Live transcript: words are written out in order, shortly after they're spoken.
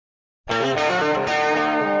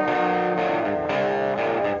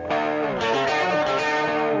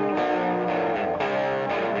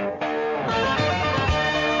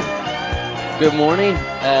Good morning.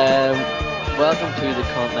 Welcome to the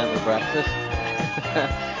Continental Breakfast.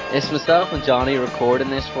 It's myself and Johnny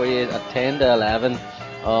recording this for you at 10 to 11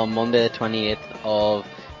 on Monday the 28th of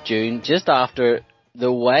June, just after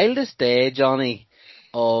the wildest day, Johnny,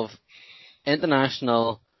 of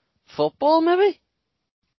international football, maybe?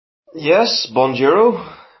 Yes,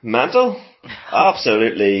 Bonjoro, mental,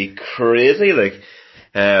 absolutely crazy.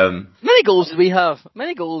 Many goals did we have?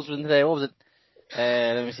 Many goals in today. What was it?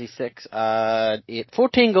 Let me see, 6, 8,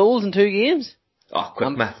 14 goals in 2 games. Oh,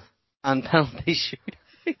 quick math. And penalty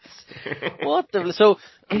shootouts. What the... So,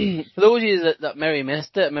 for those of you that maybe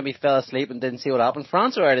missed it, maybe fell asleep and didn't see what happened,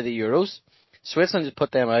 France are out of the Euros. Switzerland just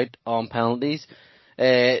put them out on penalties.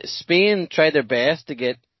 Spain tried their best to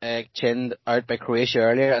get chinned out by Croatia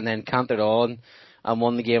earlier and then cantered on and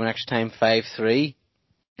won the game in extra time 5-3.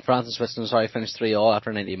 France and Switzerland, finished 3-3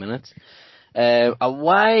 after 90 minutes. A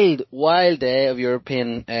wild day of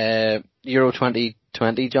European Euro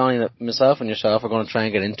 2020, Johnny, that myself and yourself are going to try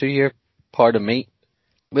and get into here. Pardon me.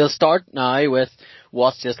 We'll start now with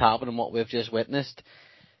what's just happened and what we've just witnessed.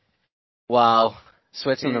 Wow.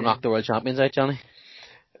 Switzerland have knocked the world champions out, Johnny.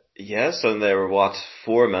 Yes, and they were,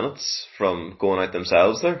 4 minutes from going out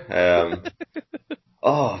themselves there.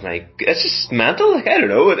 Oh my, it's just mental. I don't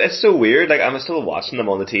know. It's so weird. I'm still watching them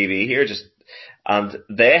on the TV here, and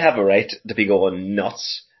they have a right to be going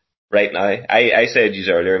nuts right now. I said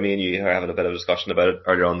you earlier, me and you are having a bit of a discussion about it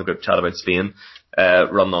earlier on the group chat about Spain,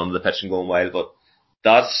 running onto the pitch and going wild, but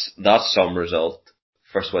that's some result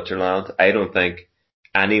for Switzerland. I don't think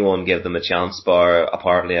anyone gave them a chance, bar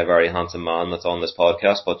apparently a very handsome man that's on this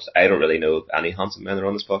podcast, but I don't really know any handsome men that are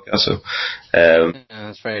on this podcast, so, yeah,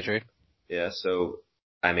 that's very true. Yeah, so,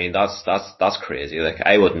 I mean, that's crazy.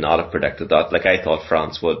 I would not have predicted that. I thought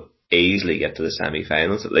France would easily get to the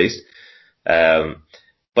semi-finals at least. But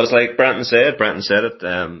it's like Brenton said it,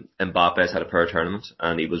 Mbappe's had a poor tournament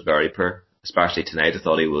and he was very poor, especially tonight. I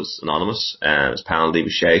thought he was anonymous, his penalty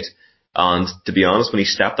was shite. And to be honest, when he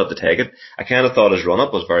stepped up to take it, I kind of thought his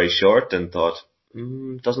run-up was very short and thought,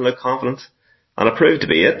 doesn't look confident. And it proved to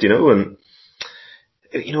be it,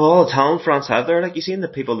 and all the talent France had there, you seen the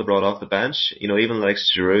people they brought off the bench, even like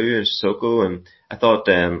Giroud and Sissoko, and I thought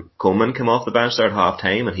Coman came off the bench there at half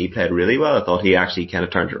time and he played really well. I thought he actually kind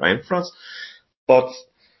of turned it around for France. But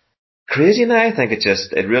crazy now, I think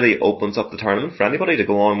it really opens up the tournament for anybody to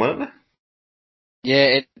go on and win it now.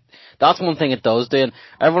 Yeah, that's one thing it does do, and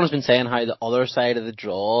everyone's been saying how the other side of the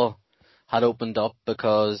draw had opened up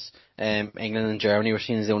because England and Germany were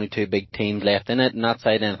seen as the only two big teams left in it, and that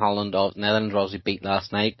side then Netherlands were obviously beat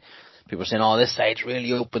last night. People were saying, this side's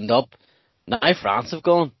really opened up. Now France have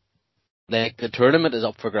gone. The tournament is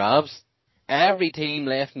up for grabs. Every team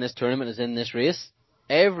left in this tournament is in this race.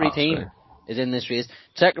 Every team is in this race.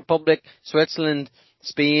 Czech Republic, Switzerland,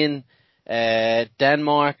 Spain,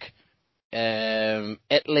 Denmark,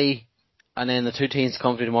 Italy, and then the two teams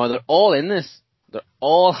come through tomorrow. They're all in this. They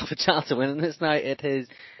all have a chance of winning this now. It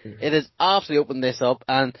has absolutely opened this up,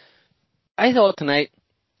 and I thought tonight,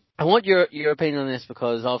 I want your opinion on this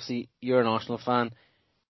because obviously you're an Arsenal fan.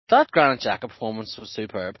 That Granit Xhaka performance was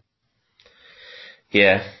superb.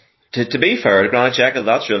 Yeah. To be fair to Granit Xhaka,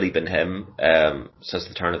 that's really been him since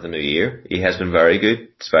the turn of the new year. He has been very good,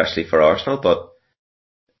 especially for Arsenal, but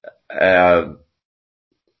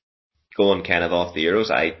going kind of off the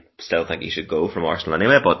Euros, I still think he should go from Arsenal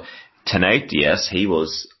anyway, but tonight, yes, he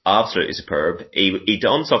was absolutely superb. He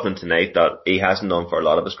done something tonight that he hasn't done for a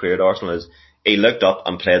lot of his career at Arsenal, is he looked up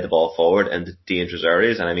and played the ball forward into dangerous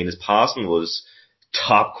areas, and I mean his passing was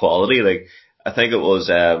top quality. I think it was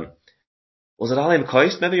it Ali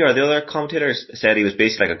McCoist maybe, or the other commentators said he was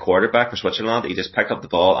basically like a quarterback for Switzerland. He just picked up the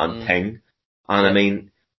ball and ping. And I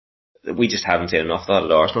mean, we just haven't seen enough of that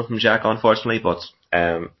at Arsenal from Jack, unfortunately, but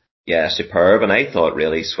yeah, superb. And I thought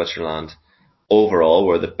really Switzerland overall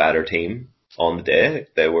were the better team on the day.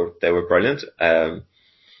 They were brilliant.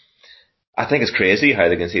 I think it's crazy how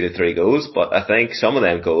they conceded 3 goals, but I think some of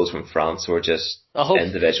them goals from France were just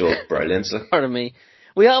individual brilliance. Pardon me.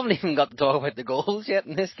 We haven't even got to talk about the goals yet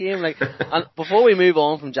in this game. And before we move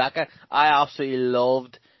on from Xhaka, I absolutely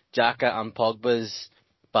loved Xhaka and Pogba's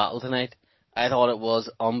battle tonight. I thought it was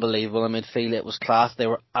unbelievable in midfield. It was class. They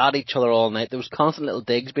were at each other all night. There was constant little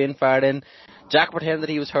digs being fired in. Xhaka pretended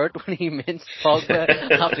he was hurt when he minced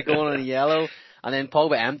Pogba after going on a yellow, and then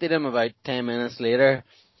Pogba emptied him about 10 minutes later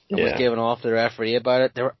and was giving off to the referee about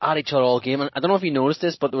it. They were at each other all game, and I don't know if you noticed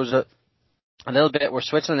this, but there was a little bit where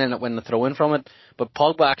Switzerland ended up winning the throw-in from it, but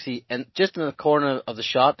Pogba actually, just in the corner of the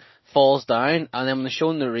shot, falls down, and then when they're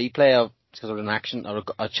showing the replay of, because of an action or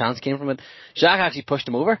a chance came from it, Xhaka actually pushed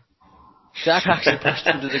him over. Xhaka actually pushed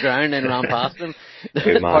him to the ground and ran past him.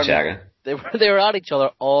 Good man, Xhaka. they were at each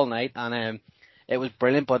other all night, and it was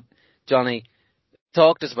brilliant. But Johnny,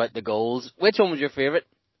 talk to us about the goals. Which one was your favourite?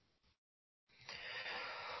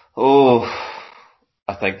 Oh,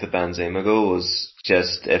 I think the Benzema goal was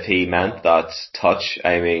just, if he meant that touch,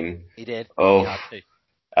 I mean, He did. He oh, had to.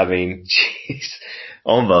 I mean, jeez,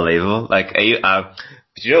 unbelievable. Like, but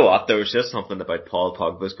you know what? There was just something about Paul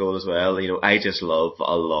Pogba's goal as well. You know, I just love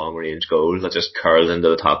a long range goal that just curls into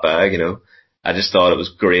the top bag. You know, I just thought it was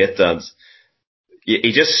great, and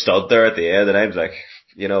he just stood there at the end, and I was like,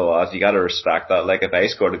 you know what? You got to respect that. Like, if I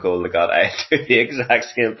scored a goal like that, I do the exact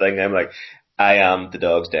same thing. I'm like, I am the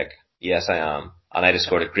dog's dick. Yes, I am. And I just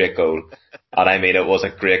scored a great goal. And I mean, it was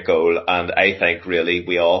a great goal. And I think really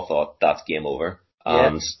we all thought that's game over. Yeah.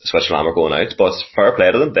 And Switzerland were going out. But fair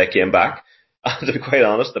play to them. They came back. And to be quite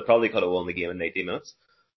honest, they probably could have won the game in 90 minutes.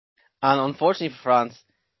 And unfortunately for France,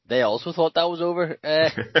 they also thought that was over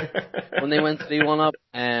when they went 3-1 up.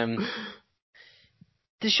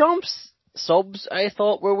 Deschamps' subs, I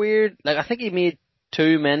thought, were weird. Like, I think he made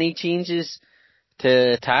too many changes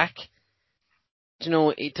to attack. You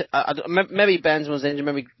know, maybe Benzema was injured,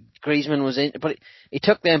 maybe Griezmann was injured, but he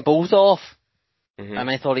took them both off, and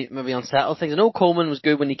I thought he maybe unsettled things. I know Coleman was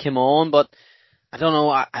good when he came on, but I don't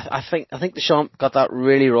know. I think Deschamps got that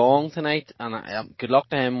really wrong tonight, and good luck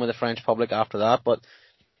to him with the French public after that. But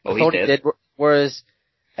I thought he did. Whereas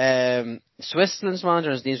Switzerland's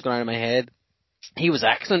manager, his name's gone out of my head, he was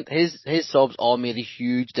excellent. His subs all made a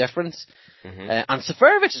huge difference, and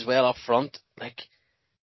Seferovic as well up front, like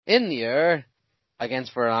in the air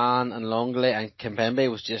against Varane and Longley and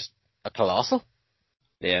Kimpembe was just a colossal.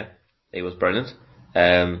 Yeah, he was brilliant.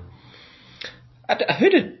 Who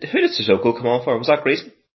did Sissoko come on for? Was that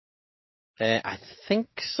Griezmann? I think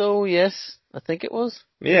so. Yes, I think it was.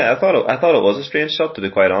 Yeah, I thought it was a strange shot, to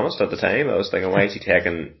be quite honest. At the time, I was thinking, why is he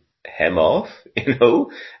taking him off? You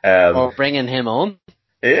know, or bringing him on.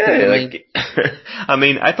 Yeah, like, I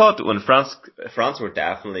mean, I thought when France were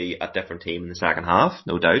definitely a different team in the second half,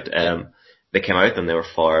 no doubt. They came out and they were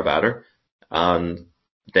far better, and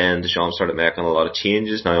then Deschamps started making a lot of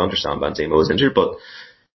changes. Now I understand Benzema was injured, but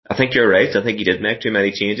I think you're right. I think he did make too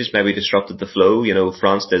many changes, maybe disrupted the flow. You know,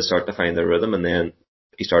 France did start to find their rhythm, and then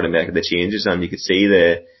he started making the changes, and you could see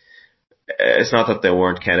it's not that they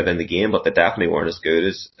weren't kind of in the game, but they definitely weren't as good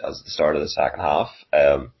as the start of the second half.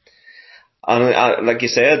 And like you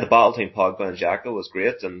said, the battle between Pogba and Xhaka was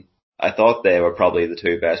great, and I thought they were probably the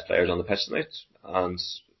two best players on the pitch tonight. And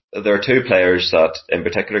there are two players that in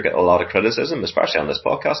particular get a lot of criticism, especially on this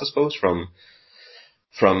podcast, I suppose, from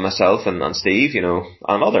myself and Steve, you know,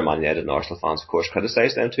 and other Man United and Arsenal fans, of course,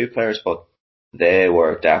 criticised them two players, but they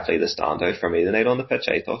were definitely the standout for me tonight on the pitch,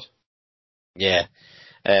 I thought. Yeah.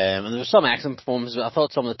 And there was some excellent performances. I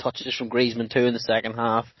thought some of the touches from Griezmann too in the second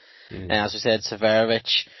half. And as we said,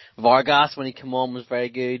 Seferovic, Vargas when he came on was very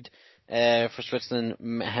good for Switzerland.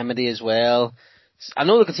 Hamidi as well. I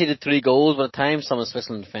know they conceded 3 goals, but at times some of the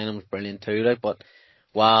Switzerland defending was brilliant too. Like, but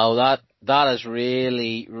wow, that has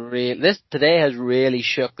really this today has really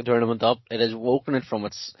shook the tournament up. It has woken it from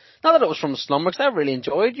its, not that it was from slumber, because I really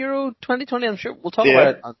enjoyed Euro 2020. I'm sure we'll talk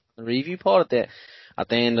about it on the review pod at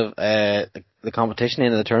the end of the competition,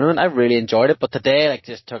 end of the tournament. I really enjoyed it, but today like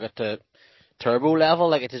just took it to turbo level,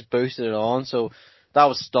 like it just boosted it on. So that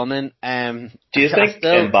was stunning. Do you think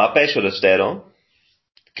Mbappe should have stayed on?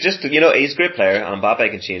 Just, you know, he's a great player, and Mbappe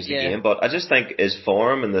can change the game, but I just think his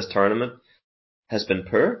form in this tournament has been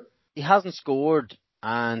poor. He hasn't scored,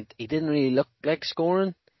 and he didn't really look like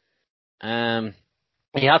scoring. He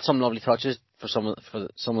had some lovely touches for some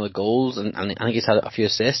of the goals, and I think he's had a few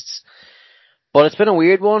assists. But it's been a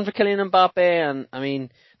weird one for Kylian Mbappe, and I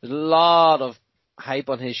mean, there's a lot of hype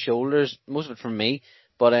on his shoulders, most of it from me,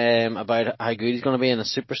 but about how good he's going to be in a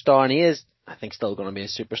superstar, and he is, I think, still going to be a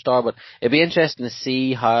superstar. But it'd be interesting to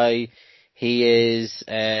see how he is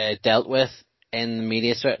dealt with in the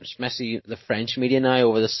media, especially the French media now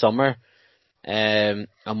over the summer, and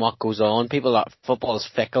what goes on. Football is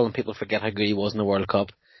fickle, and people forget how good he was in the World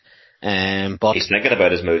Cup. But he's thinking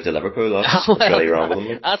about his move to Liverpool. That's what's really wrong with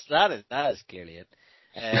him. That is clearly it.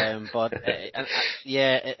 But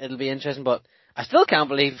it'll be interesting. But I still can't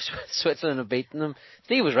believe Switzerland have beaten them.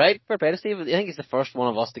 Steve was right. Fair play to Steve. I think he's the first one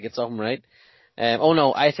of us to get something right. Oh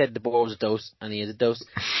no, I said De Boer was a dose, and he is a dose.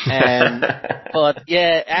 But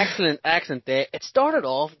yeah, excellent day. It started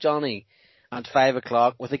off, Johnny, at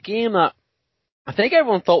 5:00 with a game that I think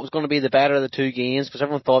everyone thought was going to be the better of the two games, because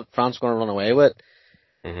everyone thought France were going to run away with.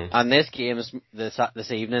 And this game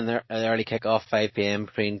this evening, the early kick-off, 5 p.m.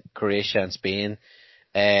 between Croatia and Spain,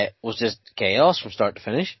 was just chaos from start to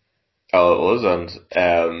finish. Oh, it was,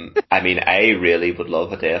 and I mean, I really would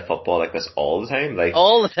love a day of football like this all the time. Like,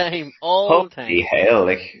 All the time, all the holy time. hell!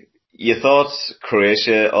 Like, you thought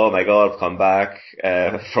Croatia, oh my God, come back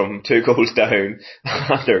from 2 goals down,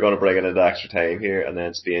 and they're going to bring it into extra time here, and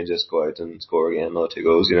then Spain just go out and score again, another 2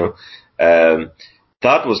 goals.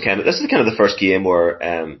 That was this is kind of the first game where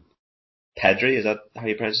Pedri, is that how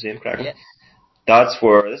you pronounce his name correctly? Yeah. That's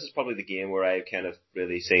where this is probably the game where I've kind of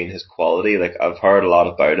really seen his quality. Like, I've heard a lot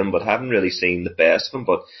about him, but haven't really seen the best of him.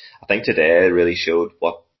 But I think today it really showed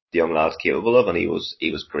what the young lad's capable of, and he was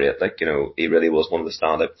great. Like, he really was one of the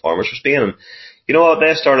standout performers for Spain. And you know what,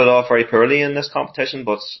 they started off very poorly in this competition,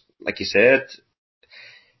 but like you said,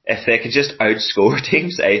 if they could just outscore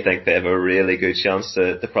teams, I think they have a really good chance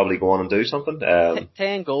to probably go on and do something.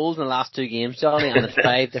 10 goals in the last 2 games, Johnny, and it's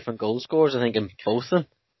 5 different goal scores, I think, in both of them.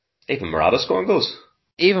 Even Morata scoring goals.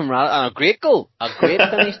 Even and a great goal, a great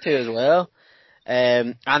finish too as well.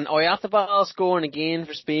 And Oyarzabal scoring again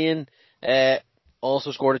for Spain.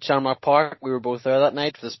 Also scored at Shamrock Park. We were both there that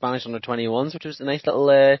night for the Spanish under-21s, which was a nice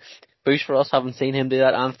little boost for us. Haven't seen him do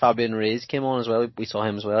that. And Fabian Reyes came on as well. We saw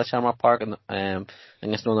him as well at Shamrock Park, and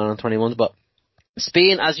against the under-21s. But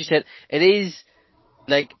Spain, as you said, it is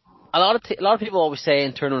like a lot of people always say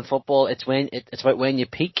in tournament football, it's about when you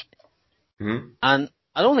peak. Mm-hmm. And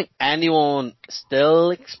I don't think anyone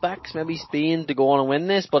still expects maybe Spain to go on and win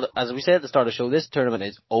this, but as we said at the start of the show, this tournament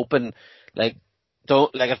is open. Like,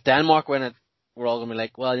 if Denmark win it, we're all gonna be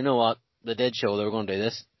like, well, you know what? They did show they were gonna do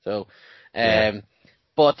this. So, Yeah.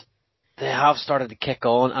 but they have started to kick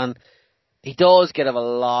on, and he does get a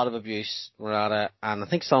lot of abuse, Morata, and I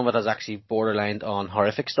think some of it has actually borderlined on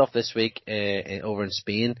horrific stuff this week over in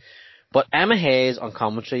Spain. But Emma Hayes on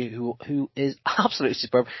commentary, who is absolutely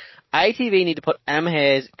superb. ITV need to put Emma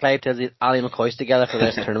Hayes, Clive Tilsley, Ali McCoist together for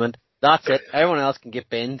this tournament. That's it. Everyone else can get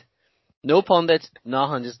binned. No pundits,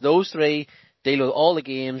 nothing. Just those three deal with all the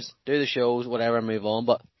games, do the shows, whatever, move on.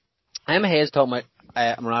 But Emma Hayes talking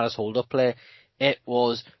about Morata's hold-up play. It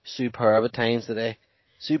was superb at times today.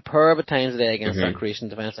 Superb at times today against that Croatian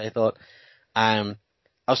defence, I thought. I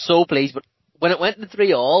was so pleased, but when it went to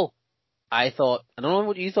 3-3, I thought, I don't know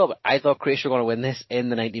what you thought, but I thought Croatia were going to win this in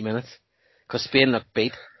the 90 minutes. Because Spain looked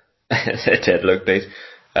beat. It did look beat.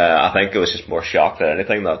 I think it was just more shock than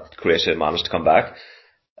anything that Croatia managed to come back.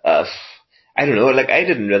 I don't know, like, I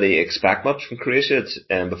didn't really expect much from Croatia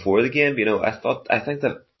before the game. I think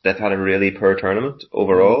that they've had a really poor tournament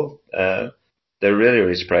overall. They really,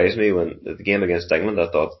 really surprised me when the game against England. I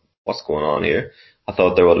thought, what's going on here? I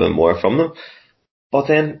thought there would have been more from them. But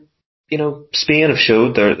then, Spain have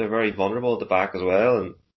showed they're very vulnerable at the back as well,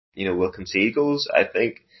 and will concede goals. I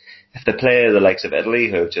think if they play the likes of Italy,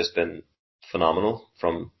 who have just been phenomenal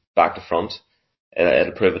from back to front,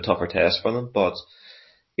 it'll prove a tougher test for them. But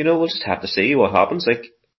we'll just have to see what happens. Like,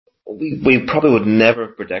 we probably would never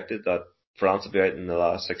have predicted that France would be out in the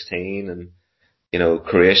last 16, and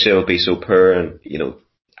Croatia would be so poor, and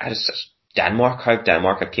Denmark, how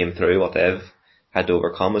Denmark have came through, what they've had to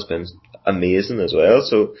overcome has been amazing as well.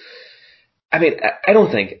 So, I mean, I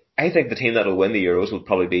think the team that'll win the Euros will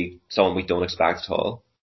probably be someone we don't expect at all.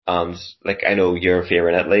 And, like, I know you're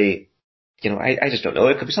favouring Italy. I just don't know.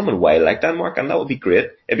 It could be someone wild like Denmark, and that would be great.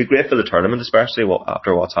 It'd be great for the tournament, especially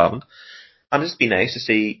after what's happened. And it'd just be nice to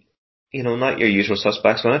see, not your usual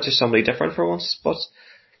suspects win it, just somebody different for once. But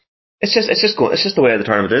it's just the way the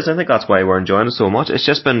tournament is. I think that's why we're enjoying it so much. It's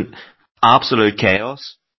just been absolute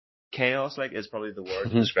chaos. Chaos, like, is probably the word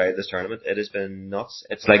to describe this tournament. It has been nuts.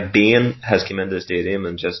 It's like Bane has come into the stadium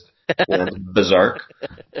and just went berserk.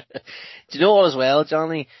 Do you know what as well,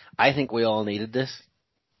 Johnny? I think we all needed this.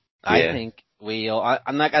 Yeah. I think we all,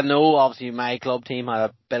 I know obviously my club team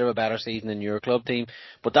had a bit of a better season than your club team,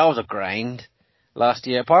 but that was a grind last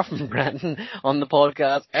year. Apart from Brenton on the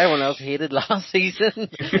podcast, everyone else hated last season. Do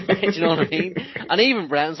you know what I mean? And even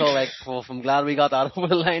Brenton's all like, well, I'm glad we got that over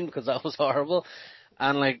the line because that was horrible.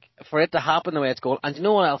 And like, for it to happen the way it's going, and you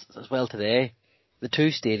know what else as well today? The two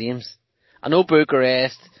stadiums. I know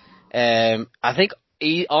Bucharest, I think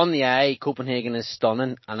on the eye, Copenhagen is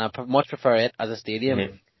stunning, and I much prefer it as a stadium.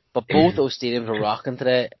 Mm-hmm. But both those stadiums were rocking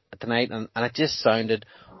tonight, and it just sounded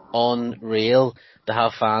unreal to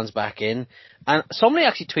have fans back in. And somebody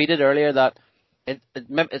actually tweeted earlier that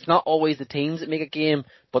it's not always the teams that make a game,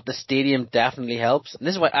 but the stadium definitely helps. And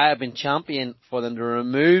this is why I have been champion for them to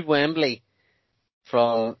remove Wembley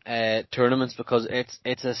from tournaments, because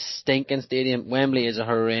it's a stinking stadium. Wembley is a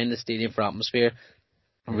horrendous stadium for atmosphere.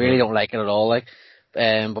 I really don't like it at all.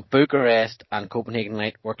 But Bucharest and Copenhagen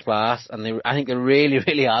night were class, and I think they really,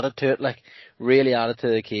 really added to it. Really added to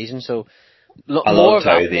the occasion. So I loved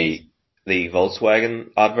how the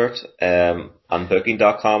Volkswagen advert, and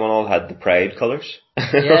Booking.com and all had the Pride colours,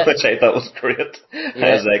 Yeah, which I thought was great. I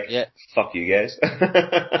yeah, was like, yeah. fuck you guys.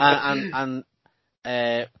 And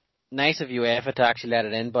nice of UEFA to actually let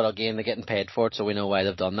it in, but again, they're getting paid for it, so we know why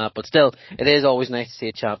they've done that. But still, it is always nice to see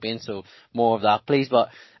a champion, so more of that, please. But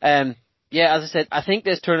yeah, as I said, I think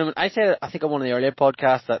this tournament, I think on one of the earlier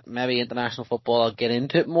podcasts that maybe international football, I'll get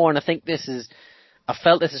into it more, and I think I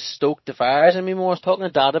felt this has stoked the fires in me more. I was talking to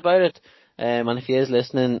Dad about it, and if he is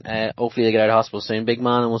listening, hopefully they get out of hospital soon, big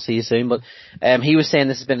man, and we'll see you soon. But he was saying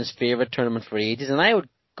this has been his favourite tournament for ages, and I would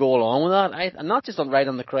go along with that. I'm not just on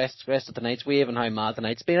the crest of tonight's wave and how mad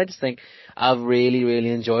tonight's been. I just think I've really,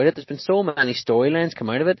 really enjoyed it. There's been so many storylines come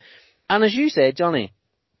out of it, and as you said, Johnny,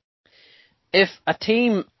 if a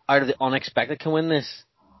team out of the unexpected can win this,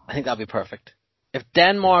 I think that'd be perfect. If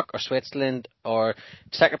Denmark or Switzerland or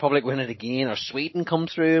Czech Republic win it again, or Sweden come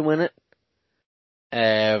through and win it,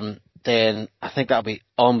 then I think that'll be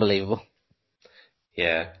unbelievable.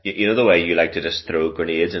 Yeah, you know the way you like to just throw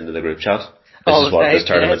grenades into the group chat? This All is the what time, this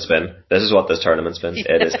tournament's been. This is what this tournament's been.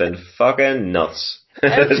 It has yeah. been fucking nuts.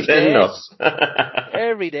 It's Every been day. nuts.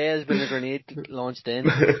 Every day has been a grenade launched in.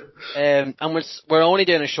 And we're only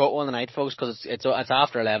doing a short one tonight, folks, because it's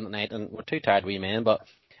after 11 at night, and we're too tired to remain. But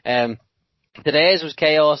today's was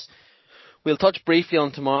chaos. We'll touch briefly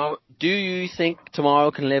on tomorrow. Do you think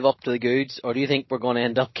tomorrow can live up to the goods, or do you think we're going to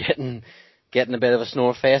end up getting a bit of a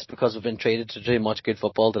snore fest because we've been treated to too much good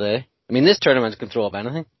football today? I mean, this tournament can throw up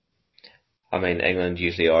anything. I mean, England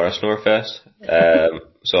usually are a snorefest,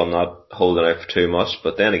 so I'm not holding out for too much.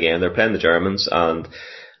 But then again, they're playing the Germans, and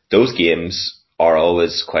those games are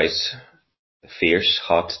always quite fierce,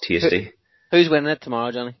 hot, Who, tasty. who's winning it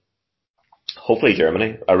tomorrow, Johnny? Hopefully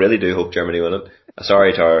Germany. I really do hope Germany win it.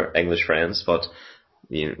 Sorry to our English friends, but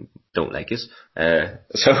you don't like us.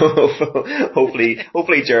 So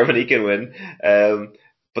hopefully Germany can win.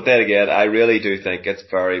 But then again, I really do think it's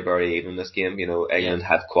very, very even this game. You know, Yeah. England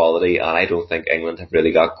had quality, and I don't think England have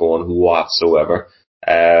really got going whatsoever.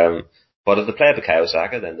 But if they play Bukayo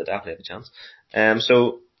Saka, then they definitely have a chance.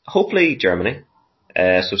 So hopefully Germany,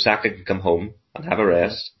 so Saka can come home and have a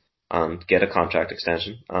rest and get a contract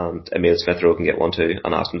extension, and Emile Smith-Rowe can get one too,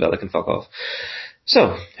 and Aston Villa can fuck off.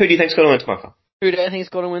 So, who do you think's going to win tomorrow? Who do I think is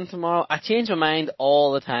going to win tomorrow? I change my mind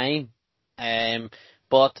all the time.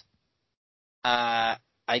 But I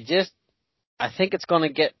think it's going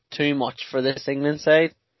to get too much for this England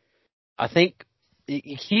side. I think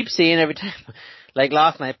you keep seeing every time, like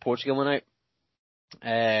last night Portugal went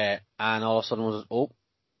out, and all of a sudden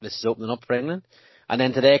this is opening up for England. And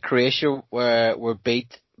then today Croatia were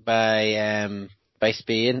beat by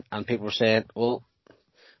Spain, and people were saying, well,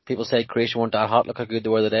 people said Croatia weren't that hot, look how good they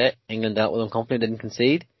were today. England dealt with them comfortably, didn't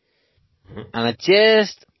concede. Mm-hmm. And I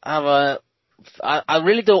just have I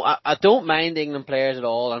really don't, I don't mind England players at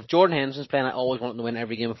all. And if Jordan Henderson's playing, I always want him to win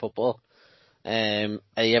every game of football, he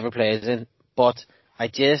ever plays in. But I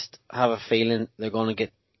just have a feeling they're going to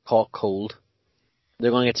get caught cold.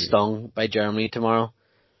 They're going to get stung by Germany tomorrow.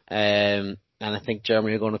 And I think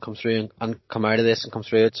Germany are going to come through and come out of this and come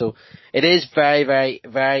through it. So it is very, very,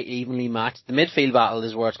 very evenly matched. The midfield battle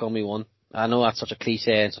is where it's going to be won. I know that's such a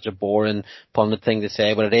cliche and such a boring pundit thing to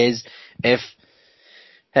say, but it is. If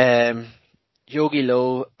Yogi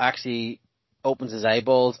Low actually opens his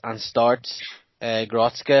eyeballs and starts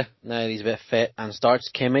Grotzka, now that he's a bit fit, and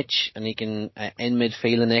starts Kimmich, and he can in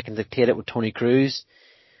midfield and they can dictate it with Tony Cruz,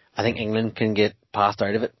 I think England can get passed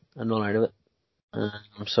out of it and run out of it.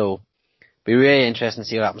 So be really interesting to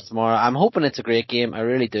see what happens tomorrow. I'm hoping it's a great game, I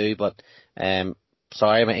really do, but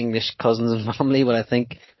sorry my English cousins and family, but I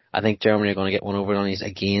think Germany are going to get one over on us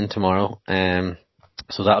again tomorrow.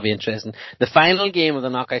 So that'll be interesting. The final game of the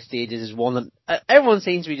knockout stages is one that everyone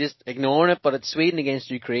seems to be just ignoring it, but it's Sweden against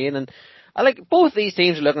Ukraine, and I like both these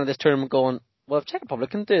teams are looking at this tournament going, well, if Czech Republic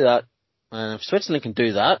can do that, and if Switzerland can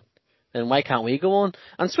do that, then why can't we go on?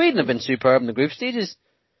 And Sweden have been superb in the group stages.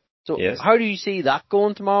 So Yes. how do you see that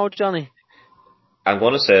going tomorrow, Johnny? I'm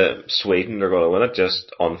going to say Sweden are going to win it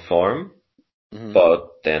just on form, but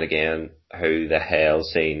then again, who the hell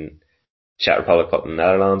seen Czech Republic putting the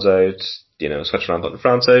Netherlands out, Switzerland putting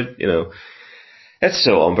France out, it's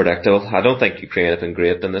so unpredictable. I don't think Ukraine have been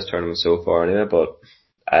great in this tournament so far anyway, but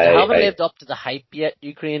They haven't lived up to the hype yet,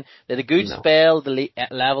 Ukraine. They had a good spell to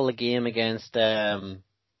level the game against the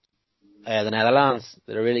Netherlands.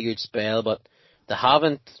 They had a really good spell, but they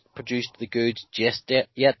haven't produced the goods just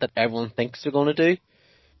yet that everyone thinks they're going to do.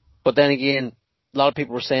 But then again, a lot of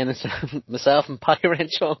people were saying this, myself and Paddy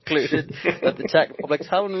Renshaw included, that the Czech Republic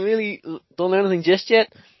haven't really done anything just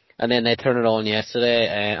yet. And then they turned it on yesterday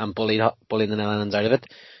and bullied the Netherlands out of it.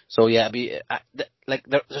 So yeah,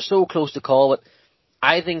 they're so close to call, but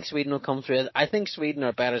I think Sweden will come through. I think Sweden are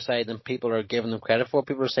a better side than people are giving them credit for.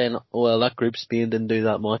 People are saying, oh, well, that group Spain didn't do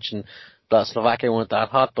that much and that Slovakia weren't that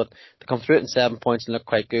hot, but to come through it in 7 points and look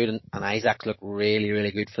quite good, and Isaacs look really,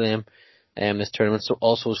 really good for them this tournament. So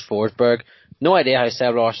also is Forsberg. No idea how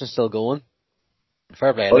Seb Larsson's still going.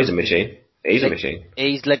 Fair play to He's a him. machine. He's a machine.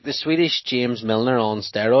 He's like the Swedish James Milner on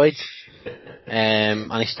steroids.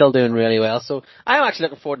 And he's still doing really well. So I'm actually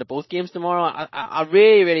looking forward to both games tomorrow. I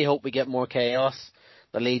really, really hope we get more chaos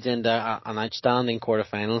that leads into an outstanding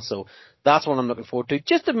quarterfinal. So that's what I'm looking forward to.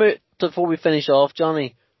 Just before we finish off,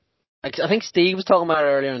 Johnny, I think Steve was talking about it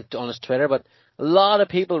earlier on his Twitter, but a lot of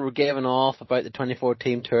people were giving off about the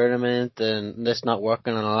 24-team tournament and this not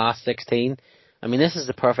working in the last 16. I mean, this is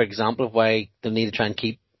the perfect example of why they need to try and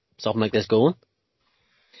keep something like this going.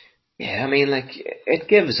 Yeah, I mean, like, it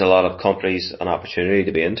gives a lot of countries an opportunity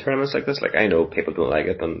to be in tournaments like this. Like, I know people don't like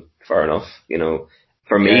it, and fair enough. You know,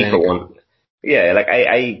 for me, for one, yeah, like,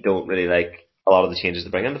 I don't really like a lot of the changes they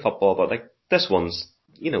bring into football, but like, this one's,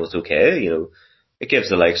 you know, it's okay. You know, it gives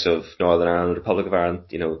the likes of Northern Ireland, Republic of Ireland,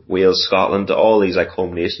 you know, Wales, Scotland, all these like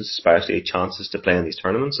home nations, especially chances to play in these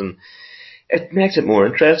tournaments, and it makes it more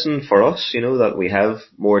interesting for us. You know, that we have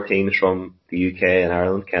more teams from the UK and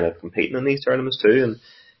Ireland kind of competing in these tournaments too, and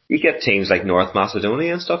you get teams like North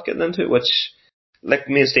Macedonia and stuff getting into it, which, like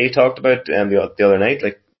me and Steve talked about the other night,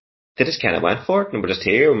 like, they just kind of went for it and were just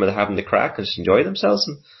here and were having the crack and just enjoy themselves,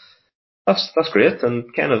 and that's great.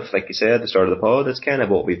 And kind of like you said at the start of the pod, it's kind of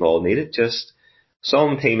what we've all needed. Just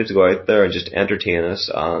some teams to go out there and just entertain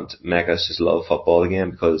us and make us just love football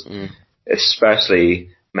again, because especially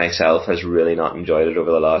myself has really not enjoyed it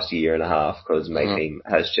over the last year and a half because my team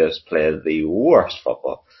has just played the worst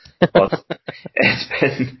football. But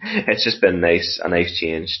it's just been a nice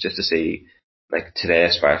change just to see, like, today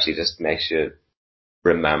especially just makes you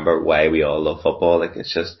remember why we all love football. Like,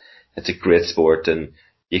 it's a great sport, and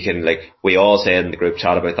you can, like, we all said in the group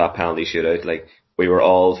chat about that penalty shootout, like, we were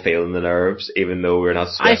all feeling the nerves, even though we're not.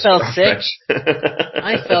 I felt sick.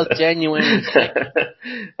 I felt genuinely sick.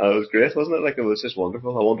 It was great, wasn't it? Like, it was just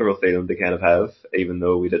wonderful. A wonderful feeling to kind of have, even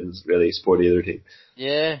though we didn't really support either team.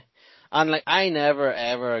 Yeah. And like, I never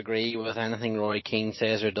ever agree with anything Roy Keane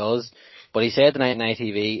says or does, but he said tonight on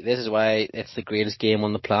ITV, this is why it's the greatest game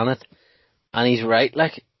on the planet. And he's right,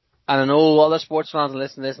 like, and I know other sports fans will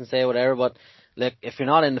listen to this and say whatever, but like, if you're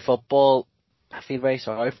not into football, I feel very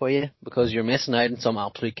sorry for you, because you're missing out on some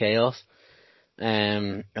absolute chaos.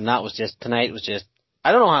 And that was just, tonight was just,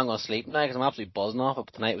 I don't know how I'm going to sleep tonight because I'm absolutely buzzing off it,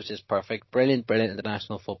 but tonight was just perfect. Brilliant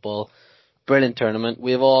international football. Brilliant tournament.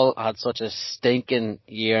 We've all had such a stinking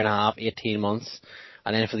year and a half, 18 months.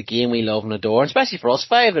 And then for the game we love and adore, and especially for us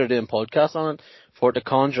five that are doing podcasts on it, for it to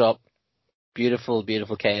conjure up beautiful,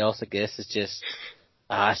 beautiful chaos like this is just,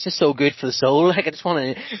 it's just so good for the soul. Like, I just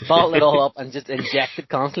want to bottle it all up and just inject it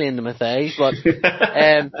constantly into my thighs. But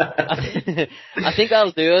I think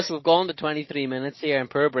that'll do us. We've gone to 23 minutes here, and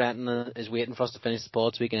poor Brenton is waiting for us to finish the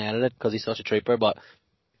pod so we can edit it because he's such a trooper. But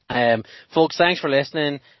folks, thanks for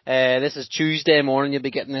listening. This is Tuesday morning. You'll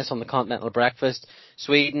be getting this on the Continental Breakfast.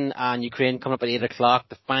 Sweden and Ukraine coming up at 8 o'clock.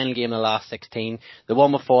 The final game of the last 16. The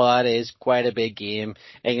one before that is quite a big game.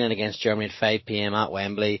 England against Germany at 5 p.m. at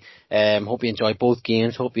Wembley. Hope you enjoy both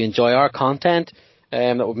games. Hope you enjoy our content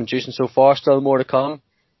that we've been producing so far. Still more to come.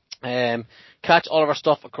 Catch all of our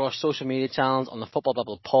stuff across social media channels on the Football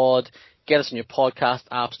Babble Pod. Get us in your podcast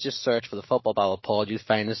apps. Just search for the Football Babble Pod. You'll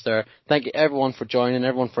find us there. Thank you everyone for joining,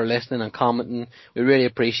 everyone for listening and commenting. We really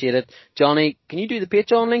appreciate it. Johnny, can you do the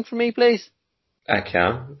Patreon link for me, please? I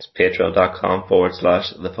can. It's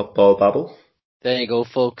patreon.com/the Football Babble. There you go,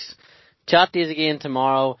 folks. Chat to you again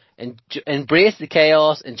tomorrow. Embrace the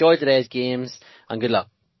chaos. Enjoy today's games. And good luck.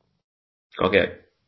 Okay.